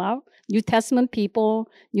like in New Testament people,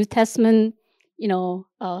 New Testament,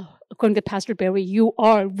 according to Pastor Barry, you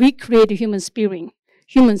are recreated human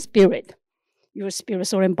spirit. Your spirit,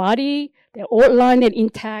 soul, and body, they're all aligned and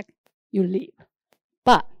intact, you live.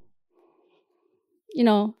 But,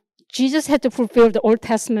 Jesus had to fulfill the Old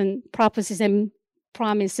Testament prophecies and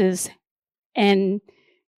promises. And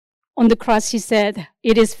on the cross, he said,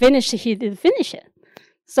 it is finished. He did finish it.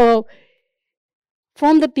 So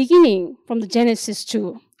from the beginning, from the Genesis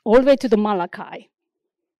to all the way to the Malachi,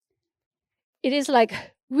 it is like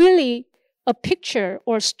really a picture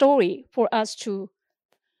or a story for us to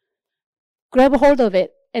grab hold of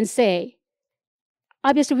it and say,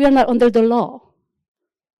 obviously we are not under the law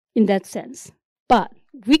in that sense, but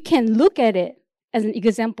we can look at it as an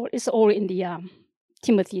example. It's all in the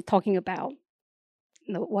Timothy talking about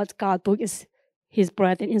what God's book is, his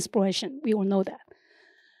breath and inspiration. We all know that.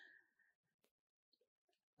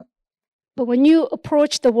 But when you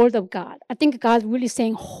approach the Word of God, I think God's really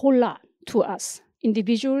saying a whole lot to us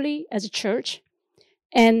individually as a church.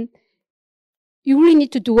 And you really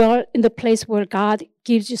need to dwell in the place where God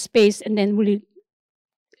gives you space and then really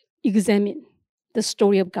examine the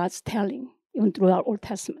story of God's telling, even throughout Old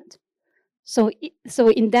Testament. So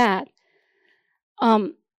in that,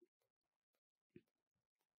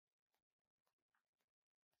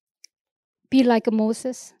 be like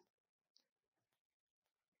Moses.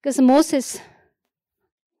 Because Moses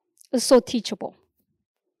was so teachable.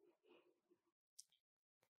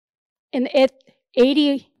 And at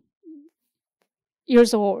 80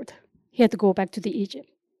 years old, he had to go back to the Egypt.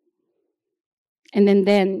 And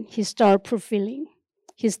then he started fulfilling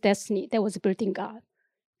his destiny that was built in God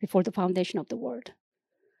before the foundation of the world.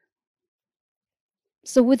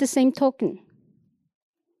 So with the same token,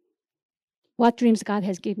 what dreams God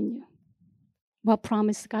has given you? What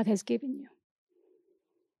promise God has given you?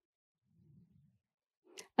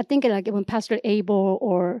 I think like when Pastor Abel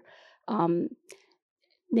or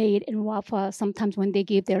Nate and Rafa, sometimes when they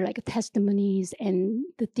give their like testimonies and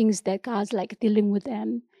the things that God's like dealing with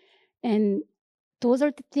them, and those are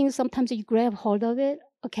the things sometimes you grab hold of it,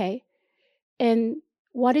 okay? And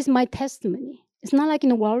what is my testimony? It's not like in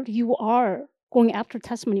the world you are going after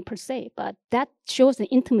testimony per se, but that shows the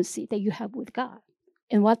intimacy that you have with God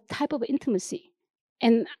and what type of intimacy.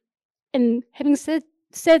 And having said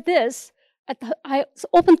this, I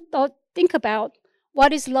often think about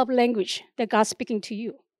what is love language that God's speaking to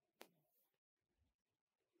you.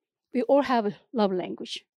 We all have love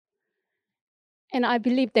language. And I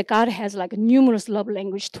believe that God has like numerous love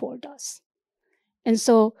language toward us. And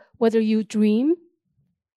so whether you dream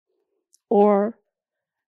or,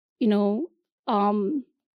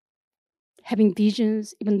 having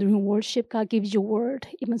visions, even during worship, God gives you a word.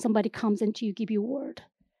 Even somebody comes into you, give you a word.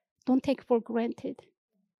 Don't take it for granted.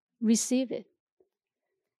 Receive it.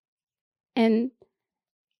 And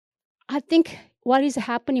I think what is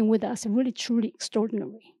happening with us is really, truly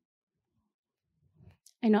extraordinary.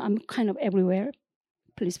 I know I'm kind of everywhere.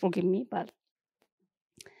 Please forgive me, but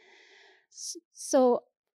so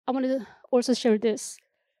I want to also share this.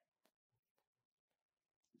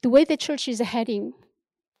 The way the church is heading,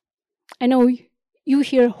 I know you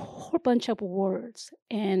hear a whole bunch of words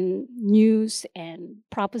and news and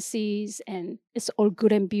prophecies, and it's all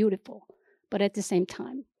good and beautiful. But at the same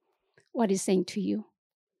time, what is saying to you?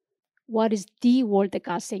 What is the word that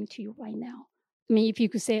God's saying to you right now? I mean, if you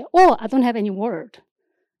could say, oh, I don't have any word.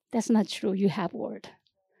 That's not true. You have word.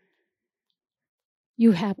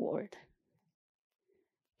 You have word.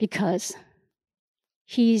 Because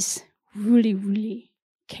he's really, really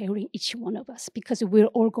carrying each one of us because we're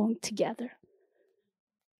all going together.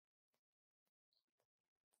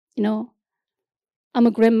 I'm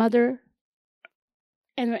a grandmother,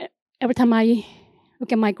 and every time I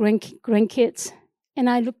look at my grandkids, and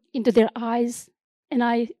I look into their eyes, and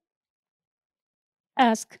I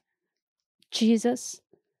ask Jesus,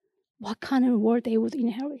 what kind of world they would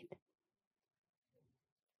inherit?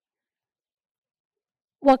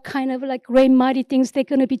 What kind of like great mighty things they're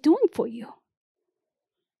going to be doing for you?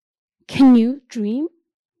 Can you dream?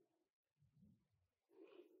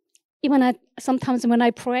 Even sometimes when I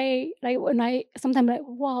pray, sometimes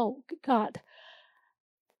wow, God,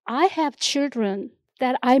 I have children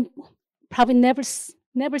that I probably never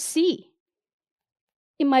see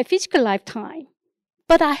in my physical lifetime,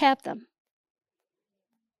 but I have them.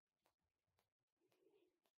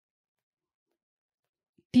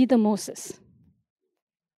 Be the Moses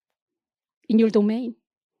in your domain.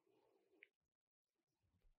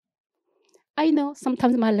 I know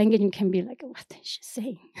sometimes my language can be like, what is she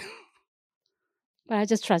saying? But I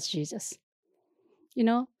just trust Jesus,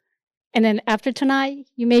 And then after tonight,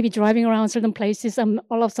 you may be driving around certain places, and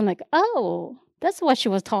all of a sudden like, oh, that's what she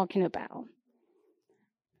was talking about.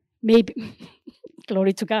 Maybe,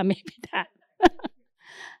 glory to God, maybe that.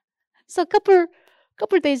 So a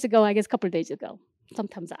couple days ago,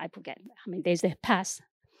 sometimes I forget how many days they passed.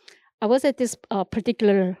 I was at this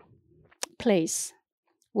particular place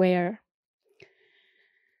where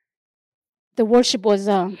the worship was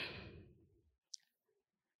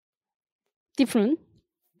different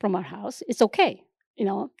from our house. It's okay.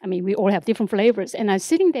 we all have different flavors. And I was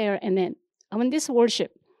sitting there, and then this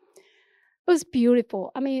worship, it was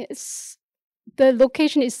beautiful. It's the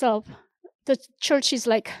location itself. The church is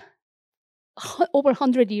like over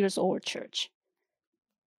 100 years old church.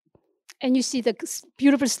 And you see the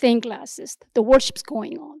beautiful stained glasses. The worship's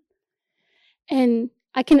going on. And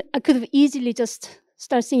I could have easily just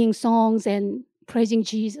start singing songs and praising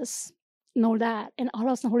Jesus and all that. And all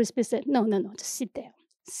of a sudden, the Holy Spirit said, no, just sit down.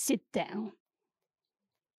 Sit down.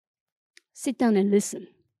 Sit down and listen.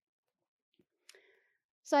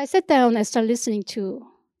 So I sat down and started listening to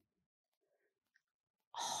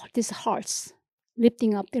these hearts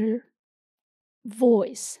lifting up their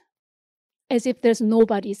voice as if there's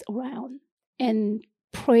nobody's around, and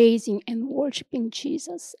praising and worshiping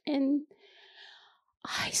Jesus. And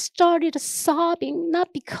I started sobbing, not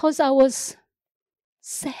because I was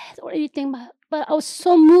sad or anything, but I was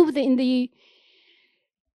so moved in the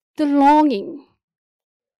longing.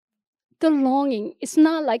 The longing. It's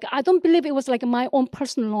not like, I don't believe it was like my own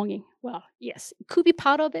personal longing. Well, yes, it could be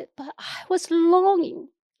part of it, but I was longing.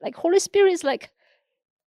 Like Holy Spirit is like,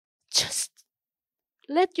 just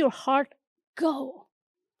let your heart go.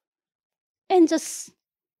 And just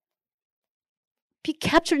be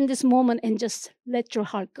captured in this moment and just let your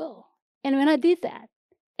heart go. And when I did that,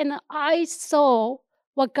 and I saw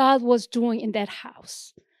what God was doing in that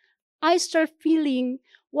house, I started feeling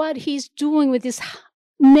what He's doing with this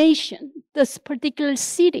nation, this particular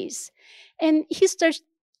cities. And He starts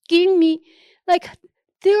giving me, like,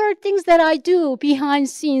 there are things that I do behind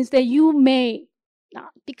scenes that you may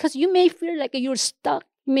not, because you may feel like you're stuck.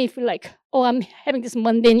 You may feel like, oh, I'm having this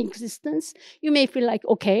mundane existence. You may feel like,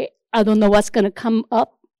 okay, I don't know what's going to come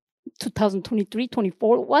up 2023,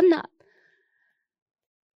 24, why not?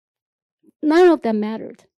 None of that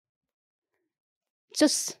mattered.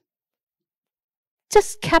 Just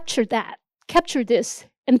capture that. Capture this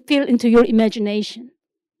and feel into your imagination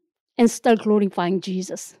and start glorifying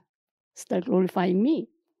Jesus. Start glorifying me.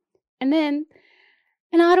 And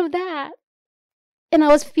out of that, and I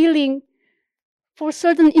was feeling for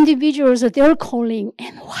certain individuals that their calling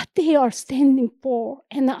and what they are standing for.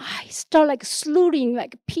 And I start like saluting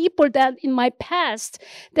like people that in my past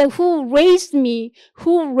that who raised me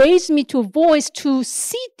to voice, to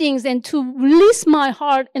see things and to release my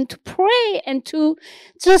heart and to pray and to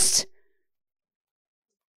just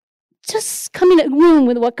come in agreement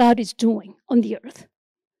with what God is doing on the earth.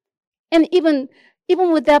 And even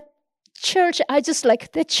with that church, I just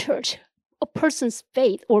like that church, a person's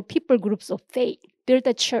faith or people groups of faith. They're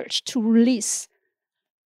the church to release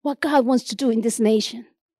what God wants to do in this nation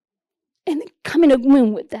and come in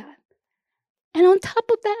agreement with that. And on top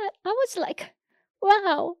of that, I was like,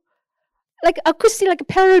 wow. Like I could see like a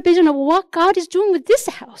parallel vision of what God is doing with this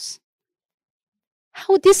house.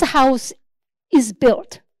 How this house is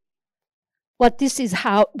built. What this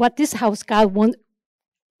house God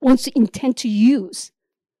wants to intend to use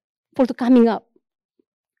for the coming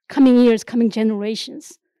years, coming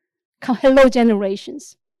generations. Hello,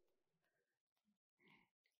 generations.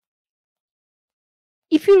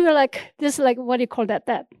 If you're like this, like what do you call that?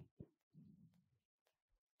 That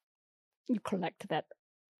you collect that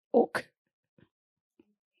oak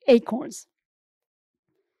acorns.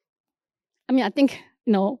 I think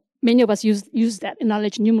many of us use that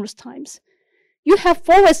knowledge numerous times. You have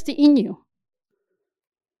forest in you.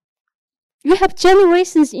 You have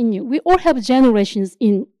generations in you. We all have generations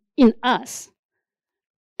in us.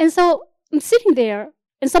 And so I'm sitting there,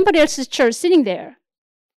 in somebody else's church, sitting there,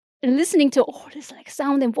 and listening to all this like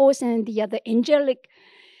sound and voice and the angelic,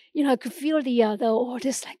 I could feel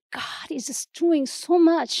this like God is just doing so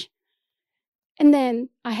much. And then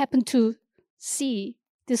I happened to see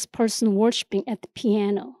this person worshiping at the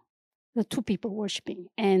piano, the two people worshiping.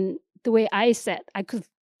 And the way I sat, I could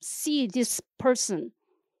see this person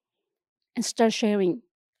and start sharing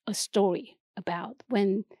a story about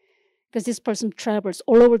because this person travels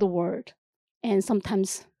all over the world. And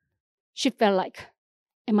sometimes she felt like,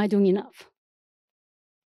 am I doing enough?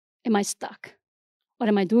 Am I stuck? What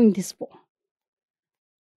am I doing this for?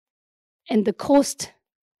 And the cost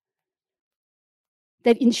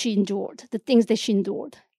that she endured, the things that she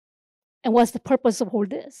endured, and what's the purpose of all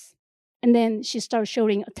this? And then she started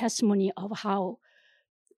sharing a testimony of how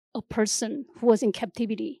a person who was in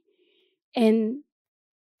captivity and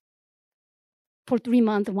for 3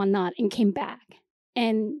 months and whatnot and came back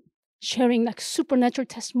and sharing like supernatural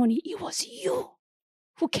testimony. It was you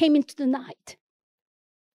who came into the night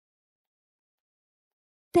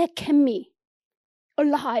that kept me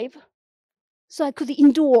alive so I could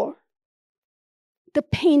endure the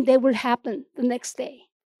pain that will happen the next day.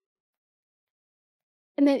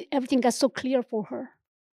 And then everything got so clear for her.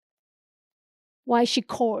 Why she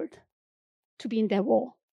called to be in that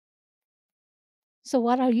role. So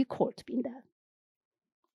what are you called to be in that?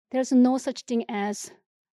 There's no such thing as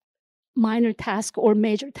minor task or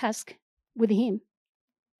major task with him.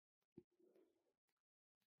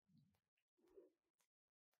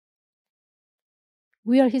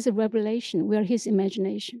 We are his revelation. We are his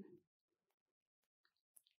imagination.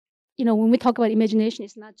 You know, when we talk about imagination,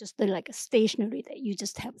 it's not just like a stationery that you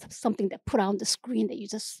just have something that put on the screen that you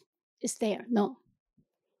just is there. No.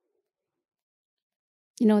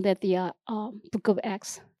 You know that the book of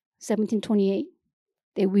Acts 17:28,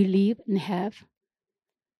 that we live and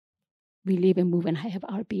move and have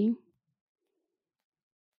our being.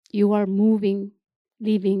 You are moving,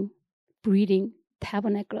 living, breathing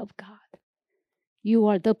tabernacle of God. You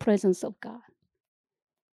are the presence of God.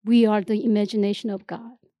 We are the imagination of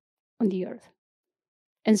God on the earth.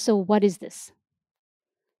 And so what is this?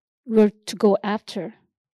 We're to go after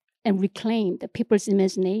and reclaim the people's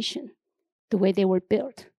imagination the way they were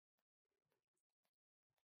built.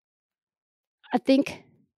 I think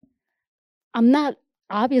I'm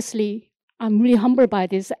really humbled by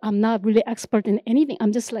this. I'm not really expert in anything.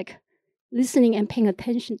 I'm just like listening and paying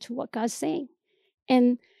attention to what God's saying.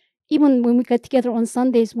 And even when we get together on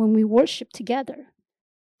Sundays, when we worship together,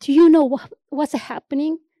 do you know what's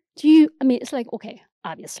happening? It's like, okay,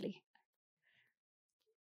 obviously.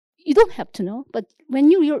 You don't have to know, but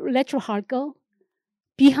when you let your heart go,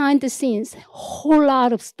 behind the scenes, a whole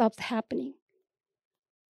lot of stuff's happening.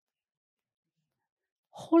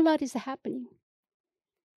 Whole lot is happening.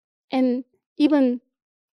 And even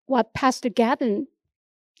what Pastor Gavin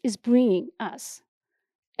is bringing us,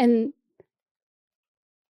 and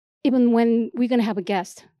even when we're going to have a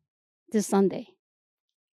guest this Sunday,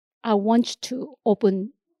 I want you to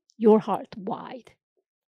open your heart wide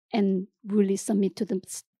and really submit to the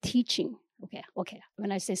teaching. Okay.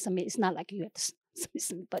 When I say submit, it's not like you have to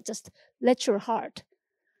submit, but just let your heart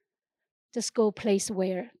just go a place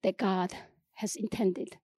where that God has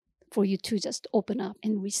intended for you to just open up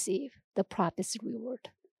and receive the prophet's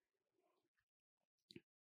reward.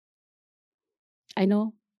 I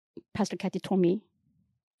know Pastor Kathy told me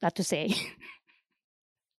not to say.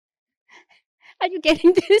 Are you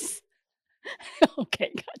getting this?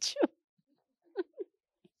 Okay, got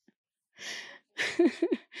you.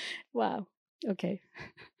 Wow. Okay.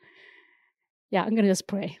 Yeah, I'm going to just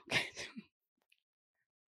pray. Okay.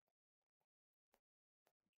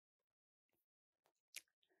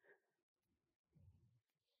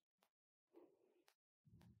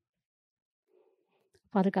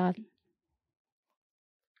 Father God,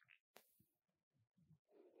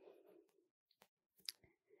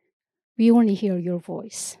 we only hear your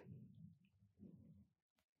voice.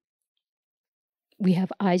 We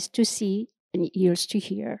have eyes to see and ears to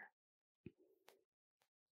hear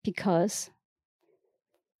because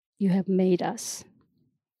you have made us.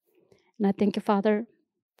 And I thank you, Father,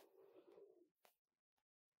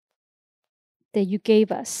 that you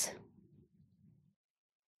gave us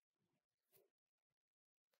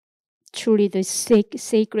truly the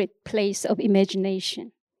sacred place of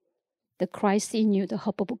imagination, the Christ in you, the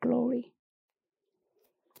hope of glory.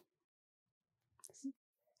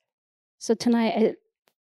 So tonight,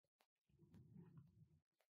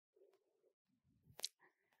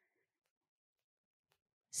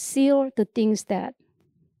 seal the things that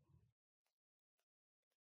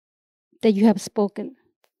you have spoken,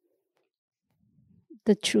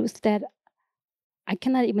 the truth that I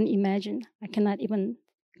cannot even imagine, I cannot even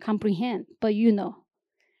comprehend, but you know.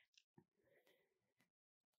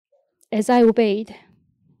 As I obeyed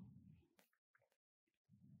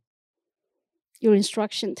your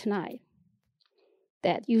instruction tonight,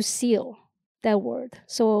 that you seal that word.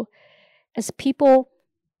 So as people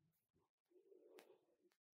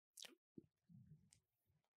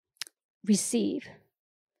receive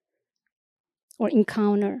or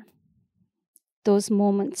encounter those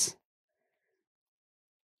moments,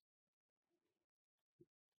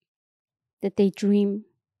 that they dream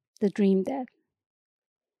the dream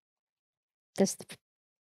that's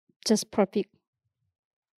just perfect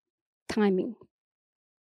timing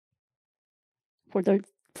for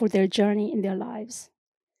their journey in their lives.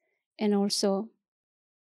 And also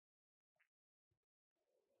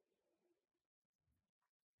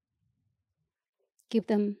give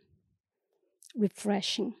them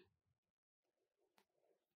refreshing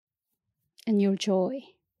and your joy.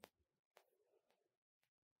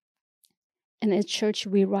 And at church,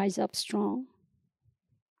 we rise up strong.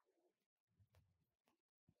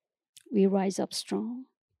 We rise up strong.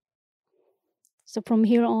 So from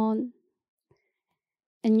here on,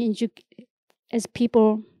 and as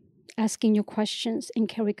people asking you questions and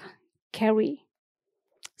carry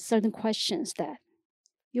certain questions, that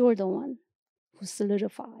you're the one who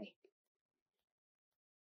solidify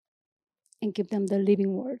and give them the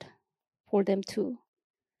living word for them to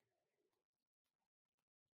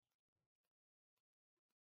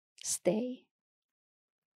stay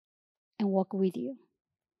and walk with you.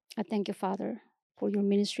 I thank you, Father, for your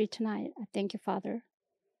ministry tonight. I thank you, Father,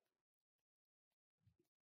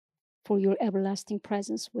 for your everlasting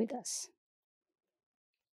presence with us.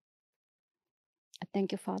 I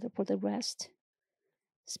thank you, Father, for the rest,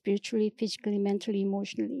 spiritually, physically, mentally,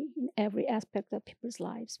 emotionally, in every aspect of people's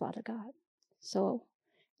lives, Father God. So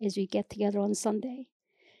as we get together on Sunday,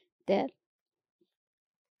 that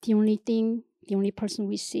the only person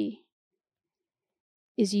we see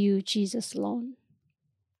is you, Jesus alone.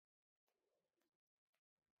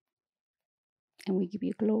 And we give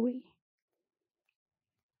you glory.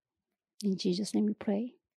 In Jesus' name we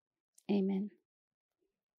pray. Amen.